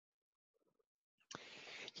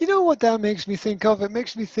You know what that makes me think of? It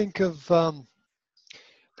makes me think of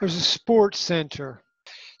there's a sports center,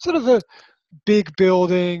 sort of a big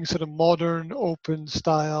building, sort of modern, open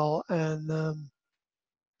style, and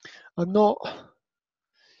I'm not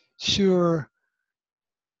sure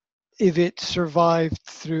if it survived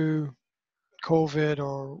through COVID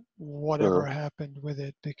or whatever Uh-huh. happened with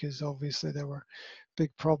it, because obviously there were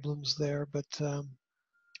big problems there. But um,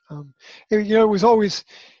 it was always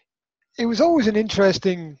an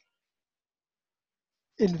interesting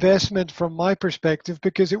investment from my perspective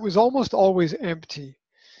because it was almost always empty.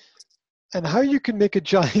 And how you can make a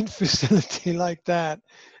giant facility like that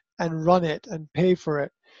and run it and pay for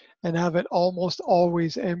it and have it almost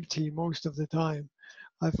always empty most of the time,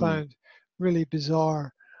 I Mm. found really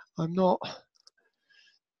bizarre. I'm not.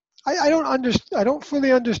 I don't I don't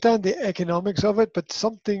fully understand the economics of it, but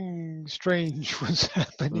something strange was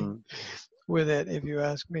happening Mm. with it, if you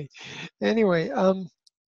ask me. Anyway,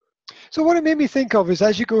 so what it made me think of is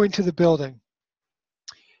as you go into the building,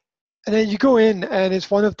 and then you go in, and it's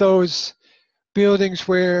one of those buildings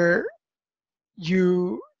where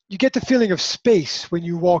you get the feeling of space when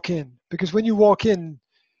you walk in, because when you walk in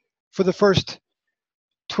for the first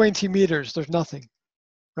 20 meters, there's nothing,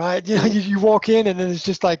 right? You know, Mm. you walk in, and then it's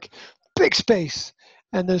just like big space,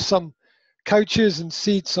 and there's some couches and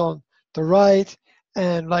seats on the right,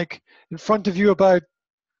 and like in front of you about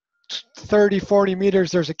 30, 40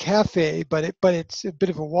 meters, there's a cafe, but it's a bit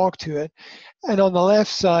of a walk to it. And on the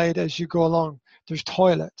left side, as you go along, there's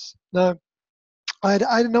toilets. Now, I had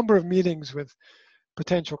a number of meetings with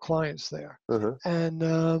potential clients there, Uh-huh. and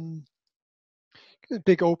a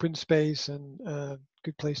big open space and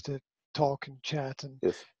good place to talk and chat and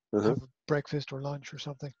Yes. Uh-huh. have breakfast or lunch or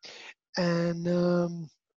something. And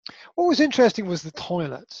what was interesting was the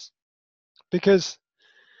toilets, because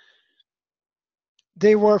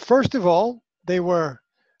they were, first of all, they were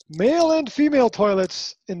male and female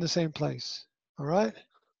toilets in the same place. All right.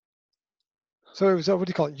 So it was, what do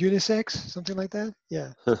you call it? Unisex, something like that?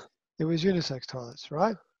 Yeah. It was unisex toilets,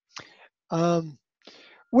 right? Um,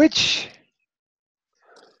 which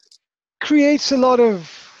creates a lot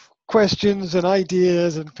of questions and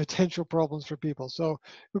ideas and potential problems for people. So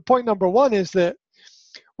point number one is that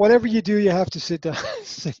whatever you do, you have to sit down,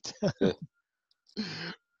 sit Yeah.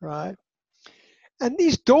 down, right? And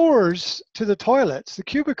these doors to the toilets, the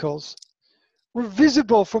cubicles, were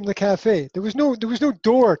visible from the cafe. There was no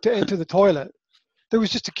door to enter the toilet. There was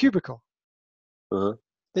just a cubicle Uh-huh.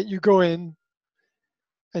 that you go in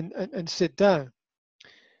and sit down.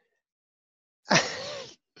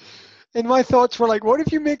 And my thoughts were like, what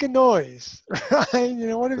if you make a noise? Right? You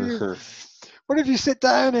know, Uh-huh. what if you sit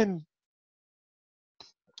down and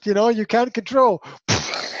you can't control?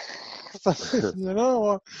 You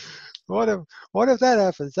know, what if that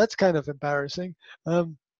happens? That's kind of embarrassing.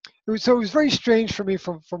 So it was very strange for me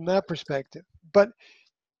from that perspective. But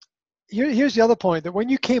here's the other point: that when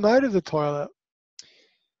you came out of the toilet,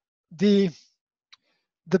 the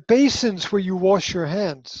the basins where you wash your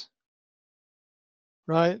hands,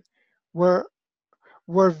 right, were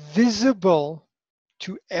visible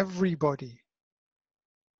to everybody.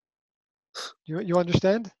 You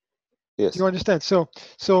understand? Do you Yes. understand? So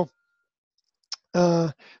so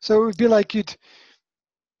it would be like you'd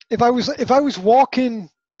if I was walking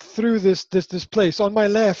through this place on my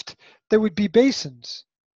left, there would be basins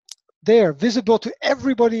there visible to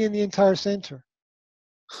everybody in the entire center,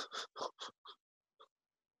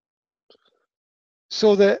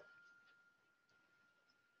 so that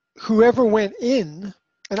whoever went in,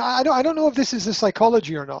 and I don't know if this is the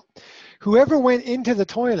psychology or not, whoever went into the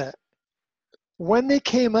toilet, when they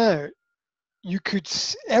came out,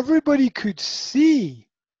 everybody could see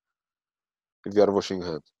If you are washing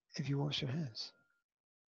hands. if you wash your hands.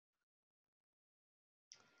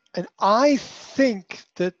 And I think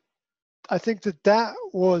that that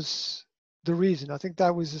was the reason. I think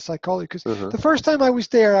that was the psychology, because Uh-huh. the first time I was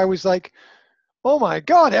there, I was like, oh my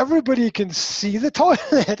god, everybody can see the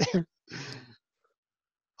toilet.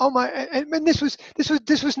 Oh my, and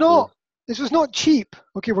Uh, this was not cheap.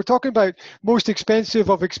 Okay, we're talking about most expensive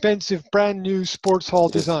of expensive brand new sports hall yes.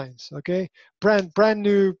 designs. Okay, brand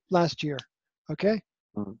new last year. Okay,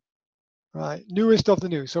 Mm. right, newest of the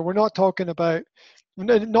new. So we're not talking about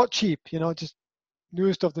not cheap. Just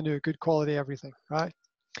newest of the new, good quality everything. Right,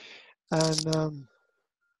 and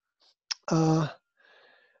uh,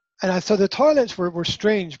 and I thought the toilets were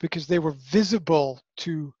strange because they were visible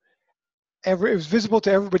to it was visible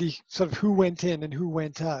to everybody, sort of who went in and who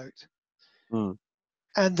went out. Mm.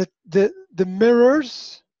 And the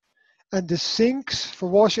mirrors and the sinks for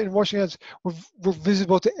washing hands were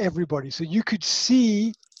visible to everybody. So you could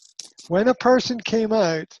see when a person came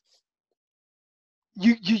out,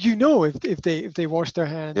 you know if they wash their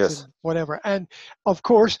hands Yes. and whatever. And of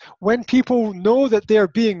course, when people know that they're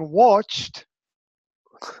being watched,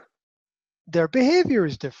 their behavior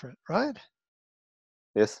is different, right?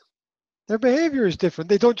 Yes. Their behavior is different.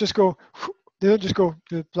 They don't just go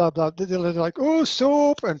blah blah. They're like, oh,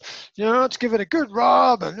 soap, and let's give it a good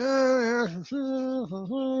rub, and let's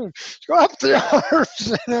go up the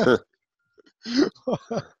arms.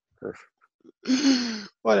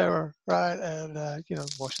 Whatever, right? And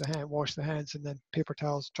wash the hands, and then paper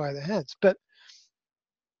towels, dry the hands. But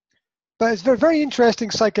it's very, very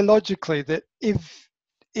interesting psychologically that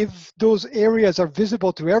if those areas are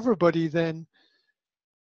visible to everybody, then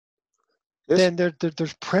Yes. then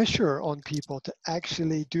there's pressure on people to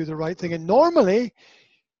actually do the right thing. And normally,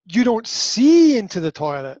 you don't see into the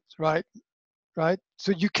toilet, right?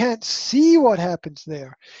 So you can't see what happens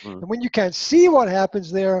there. And when you can't see what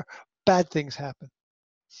happens there, bad things happen.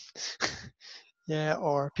 Yeah,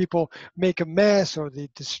 or people make a mess, or they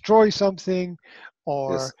destroy something,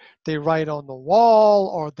 or Yes. they write on the wall,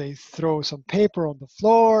 or they throw some paper on the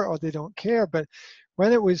floor, or they don't care. But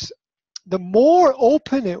when it was, the more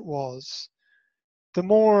open it was, the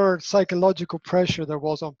more psychological pressure there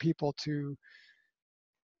was on people to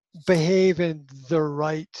behave in the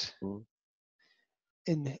right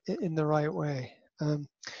in the right way.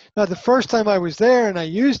 Now, the first time I was there and I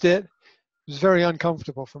used it, it was very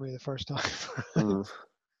uncomfortable for me the first time,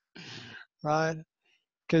 right?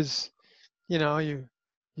 Because you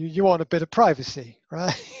want a bit of privacy,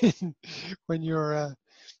 right? when you're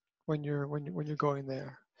going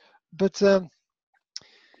there. But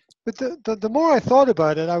the more I thought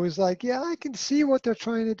about it, I was like, yeah, I can see what they're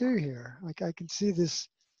trying to do here. Like, I can see this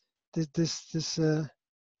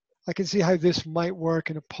I can see how this might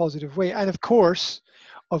work in a positive way. And of course,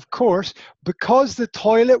 because the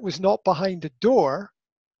toilet was not behind a door,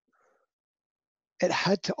 it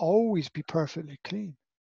had to always be perfectly clean.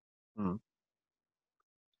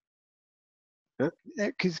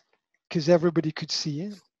 Because everybody could see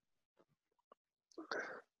in.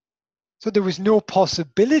 So there was no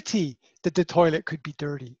possibility that the toilet could be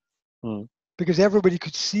dirty, because everybody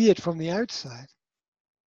could see it from the outside.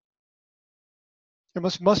 It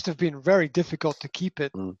must have been very difficult to keep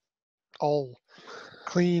it all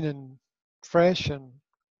clean and fresh and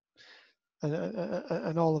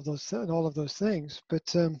all of those things.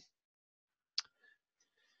 But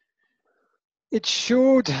it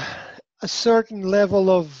showed a certain level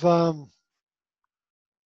of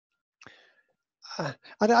I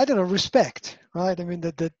don't know, respect, right? I mean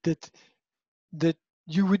that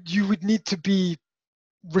you would need to be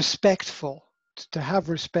respectful, to have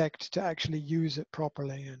respect, to actually use it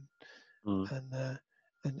properly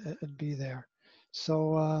and be there.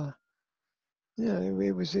 So yeah,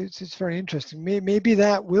 it's very interesting. Maybe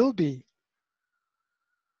that will be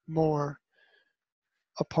more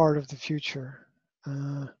a part of the future.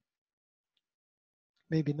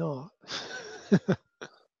 Maybe not.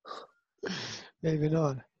 Maybe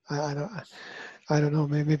not. I don't know.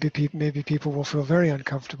 Maybe people will feel very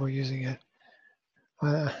uncomfortable using it.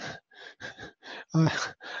 I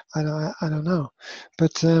don't know.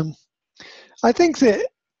 But I think that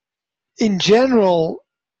in general,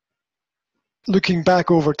 looking back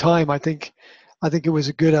over time, I think it was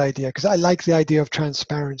a good idea, because I like the idea of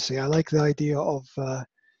transparency. I like the idea of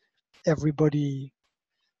everybody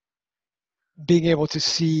being able to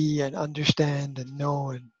see and understand and know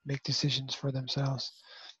and make decisions for themselves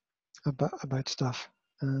about stuff.